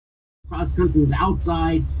cross country is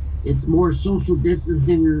outside. It's more social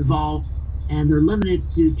distancing involved, and they're limited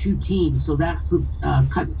to 2 teams. So that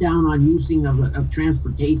cuts down on using of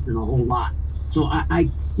transportation a whole lot. So I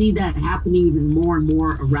see that happening even more and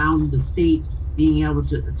more around the state, being able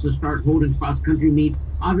to start holding cross-country meets.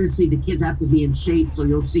 Obviously, the kids have to be in shape, so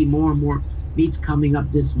you'll see more and more meets coming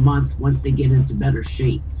up this month once they get into better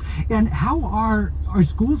shape. And how are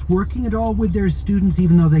schools working at all with their students,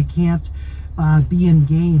 even though they can't be in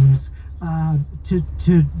games,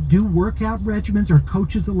 to do workout regimens? Are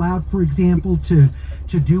coaches allowed, for example, to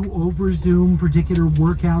do over Zoom particular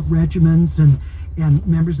workout regimens, and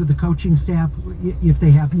members of the coaching staff, if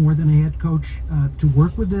they have more than a head coach, to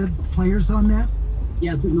work with the players on that?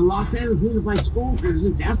 Yes, in the Los Angeles Unified School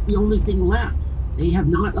District, that's the only thing left. They have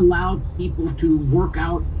not allowed people to work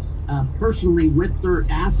out personally with their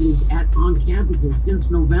athletes on campuses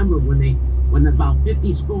since November, when about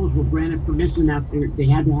 50 schools were granted permission after they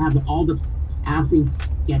had to have all the athletes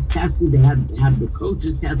get tested. They had to have the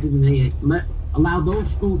coaches tested, and they allowed those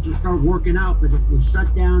schools to start working out, but it was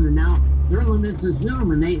shut down, and now they're limited to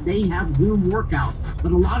Zoom, and they have Zoom workouts.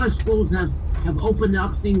 But a lot of schools have opened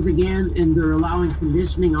up things again, and they're allowing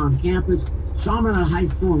conditioning on campus. Chaminade High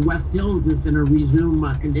School in West Hills is going to resume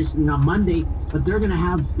conditioning on Monday, but they're going to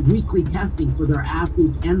have weekly testing for their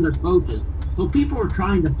athletes and their coaches. So people are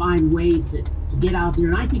trying to find ways to get out there,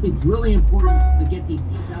 and I think it's really important to get these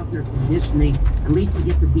kids out there conditioning, at least to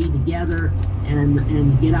get to be together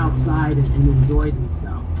and get outside and enjoy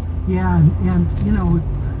themselves. Yeah, and you know,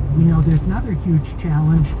 we know there's another huge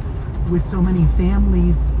challenge with so many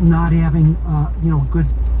families not having good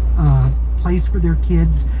place for their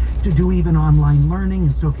kids to do even online learning.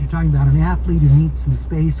 And so if you're talking about an athlete who needs some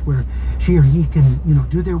space where she or he can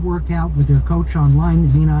do their workout with their coach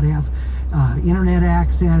online, they may not have internet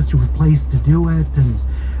access or a place to do it, and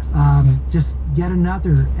just yet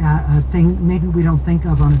another thing maybe we don't think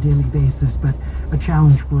of on a daily basis, but a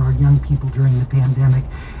challenge for our young people during the pandemic.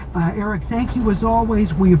 Eric, thank you as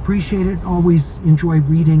always. We appreciate it. Always enjoy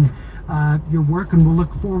reading your work, and we'll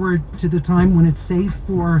look forward to the time when it's safe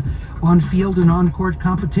for on-field and on-court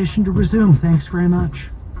competition to resume. Thanks very much.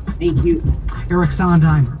 Thank you. Eric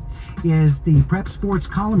Sondheimer is the prep sports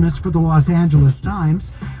columnist for the Los Angeles Times.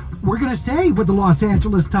 We're going to stay with the Los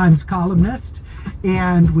Angeles Times columnist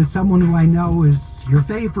and with someone who I know is your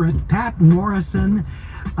favorite, Pat Morrison.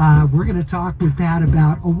 We're going to talk with Pat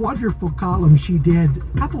about a wonderful column she did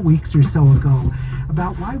a couple weeks or so ago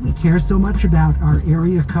about why we care so much about our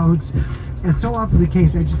area codes. As so often the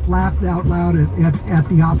case, I just laughed out loud at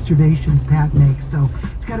the observations Pat makes. So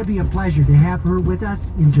it's got to be a pleasure to have her with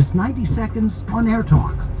us in just 90 seconds on Air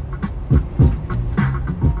Talk.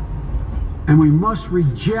 And we must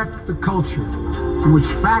reject the culture in which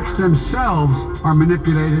facts themselves are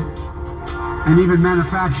manipulated and even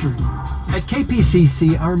manufactured. At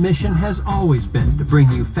KPCC, our mission has always been to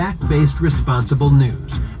bring you fact-based, responsible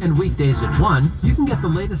news. And weekdays at 1, you can get the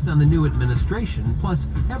latest on the new administration, plus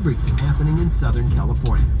everything happening in Southern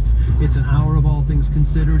California. It's an hour of all things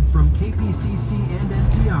considered from KPCC and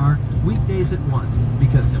NPR, weekdays at 1,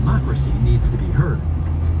 because democracy needs to be heard.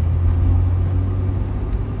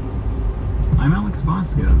 I'm Alex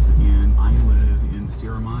Vasquez, and I live in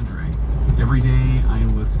Sierra Madre. Every day I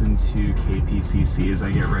listen to KPCC as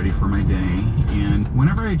I get ready for my day, and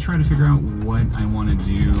whenever I try to figure out what I want to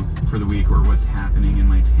do for the week or what's happening in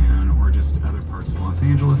my town or just other parts of Los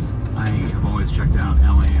Angeles, I have always checked out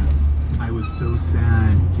LAist. I was so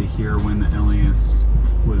sad to hear when the LAist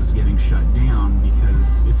was getting shut down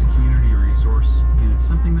because it's a community resource and it's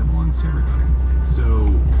something that belongs to everybody. So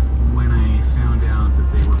when I found out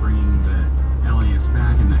that they were bringing the LAist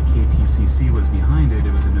back and that KPCC was behind it,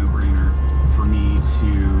 it was a no-brainer for me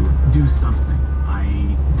to do something.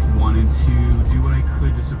 I wanted to do what I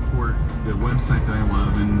could to support the website that I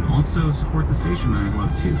love and also support the station that I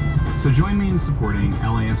love too. So join me in supporting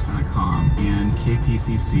LAist.com and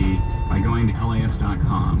KPCC by going to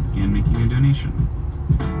LAist.com and making a donation.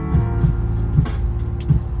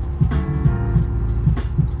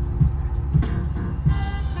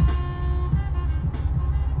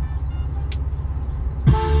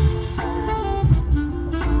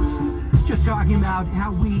 Talking about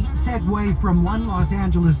how we segue from one Los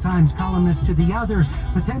Angeles Times columnist to the other,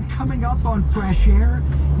 but then coming up on Fresh Air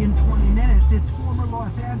in 20 minutes, it's former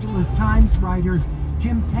Los Angeles Times writer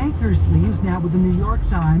Jim Tankersley, who's now with the New York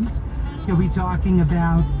Times. He'll be talking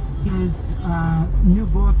about his new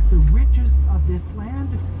book, The Riches of This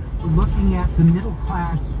Land, looking at the middle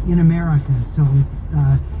class in America. So it's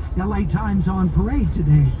LA Times on parade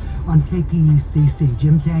today on KPCC.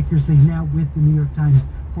 Jim Tankersley now with the New York Times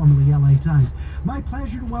formerly LA Times. My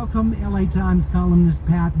pleasure to welcome LA Times columnist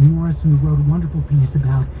Pat Morris, who wrote a wonderful piece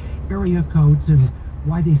about area codes and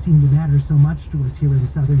why they seem to matter so much to us here in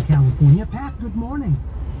Southern California. Pat, good morning.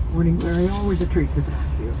 Morning, Larry. Always a treat to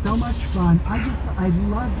talk to you. So much fun. I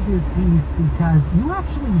love this piece because you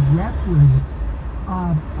actually reference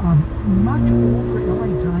a much older LA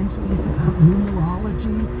Times piece about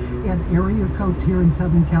numerology and area codes here in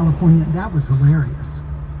Southern California. That was hilarious.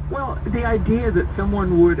 Well, the idea that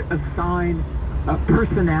someone would assign a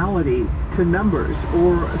personality to numbers,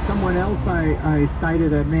 or someone else, I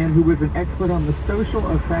cited a man who was an expert on the social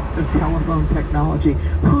effects of telephone technology.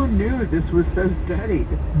 Who knew this was so studied?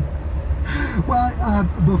 Well,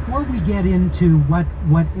 before we get into what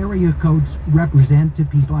area codes represent to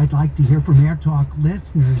people, I'd like to hear from Air Talk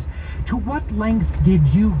listeners. To what lengths did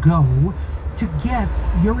you go to get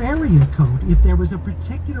your area code? If there was a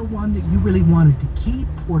particular one that you really wanted to keep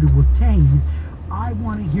or to obtain, I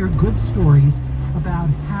want to hear good stories about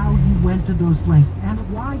how you went to those lengths and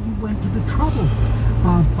why you went to the trouble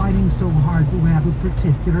of fighting so hard to have a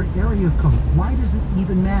particular area code. Why does it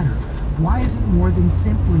even matter? Why is it more than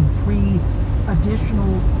simply 3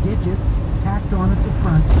 additional digits tacked on at the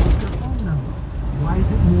front of your phone number? Why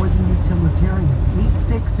is it more than utilitarian?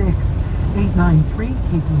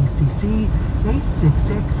 866-893-KPCC,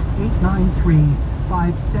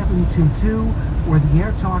 866-893-5722, or the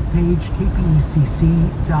Air Talk page,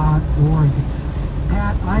 kpecc.org.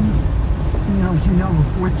 Pat, I'm, as you know, a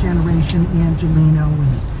 4th generation Angelino,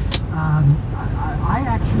 and I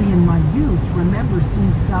actually in my youth remember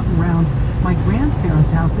seeing stuff around my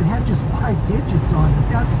grandparents' house that had just 5 digits on it.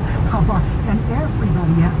 That's how far, and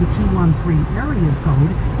everybody had the 213 area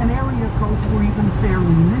code, and area codes were even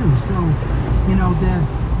fairly new. So,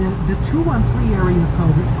 the 213 area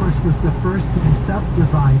code, of course, was the first to be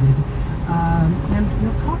subdivided. And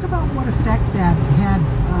talk about what effect that had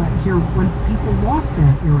here when people lost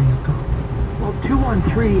that area code. Well,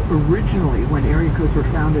 213 originally, when area codes were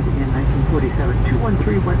founded in 1947,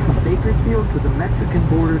 213 went from Bakersfield to the Mexican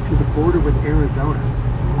border to the border with Arizona.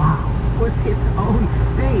 Wow. It was its own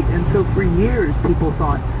state, and so for years people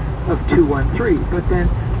thought of 213, but then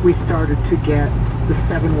we started to get the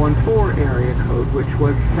 714 area code, which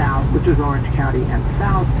was south, which is Orange County and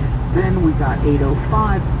south. Then we got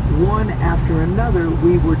 805. One after another,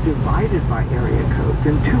 we were divided by area codes,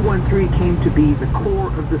 and 213 came to be the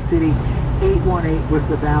core of the city. 818 was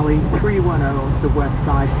the valley, 310 the west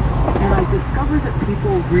side, and I discovered that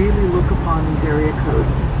people really look upon these area codes,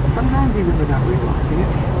 sometimes even without realizing it,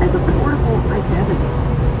 as a portable identity.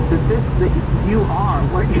 That you are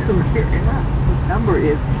what your number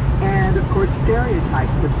is, and of course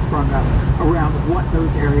stereotypes have sprung up around what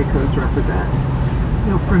those area codes represent.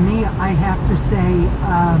 For me, I have to say,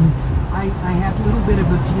 I had a little bit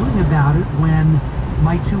of a feeling about it when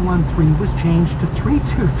my 213 was changed to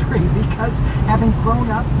 323, because having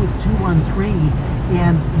grown up with 213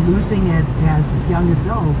 and losing it as a young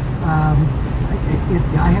adult,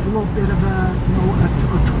 I had a little bit of a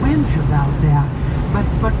twinge about that.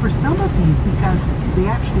 But for some of these, because they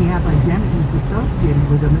actually have identities associated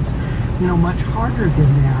with them, it's much harder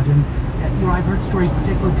than that. And I've heard stories,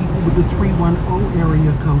 particularly people with the 310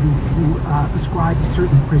 area code who ascribe a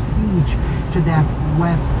certain prestige to that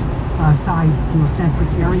west side, centric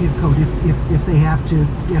area code if they have to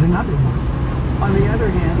get another one. On the other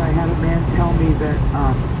hand, I had a man tell me that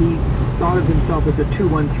he thought of himself as a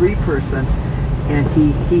 213 person, and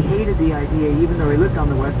he hated the idea, even though he lived on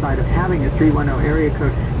the west side, of having a 310 area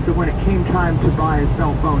code. So when it came time to buy a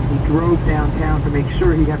cell phone, he drove downtown to make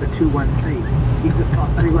sure he had a 213. He just thought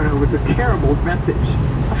 310 was a terrible message.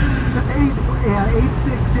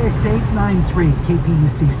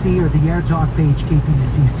 866-893-KPCC, or the Air Talk page,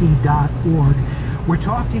 kpecc.org. We're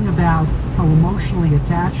talking about how emotionally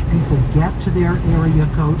attached people get to their area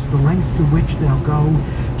codes, the lengths to which they'll go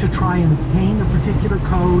to try and obtain a particular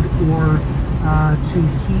code, or to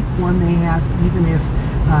keep one they have, even if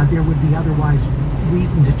there would be otherwise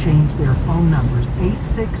reason to change their phone numbers.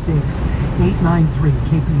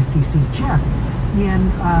 866-893-KPCC. Jeff,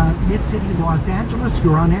 in Mid-City, Los Angeles,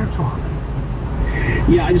 you're on Air Talk.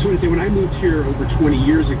 Yeah, I just want to say, when I moved here over 20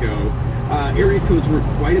 years ago, area codes were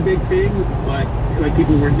quite a big thing, but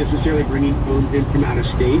people weren't necessarily bringing phones in from out of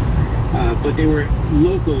state, but they were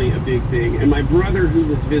locally a big thing. And my brother, who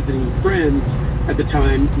was visiting friends at the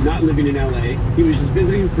time, not living in LA, he was just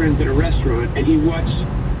visiting friends at a restaurant, and he watched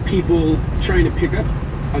people trying to pick up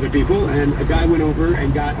other people, and a guy went over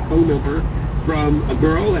and got a phone number from a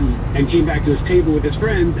girl and came back to his table with his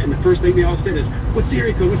friends, and the first thing they all said is, "What's the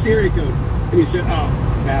area code? What's the area code?" And he said, "Oh,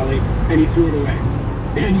 Valley," and he threw it away.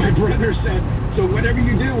 And my brother said, so whatever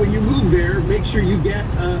you do when you move there, make sure you get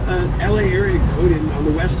a LA area code on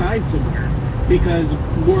the west side somewhere. Because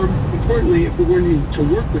more importantly, if we're going to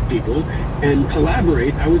work with people and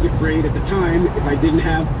collaborate, I was afraid at the time, if I didn't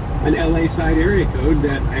have an LA side area code,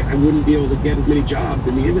 that I wouldn't be able to get as many jobs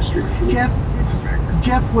in the industry.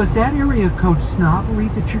 Jeff, was that area code snobbery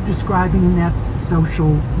that you're describing in that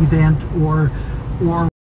social event, or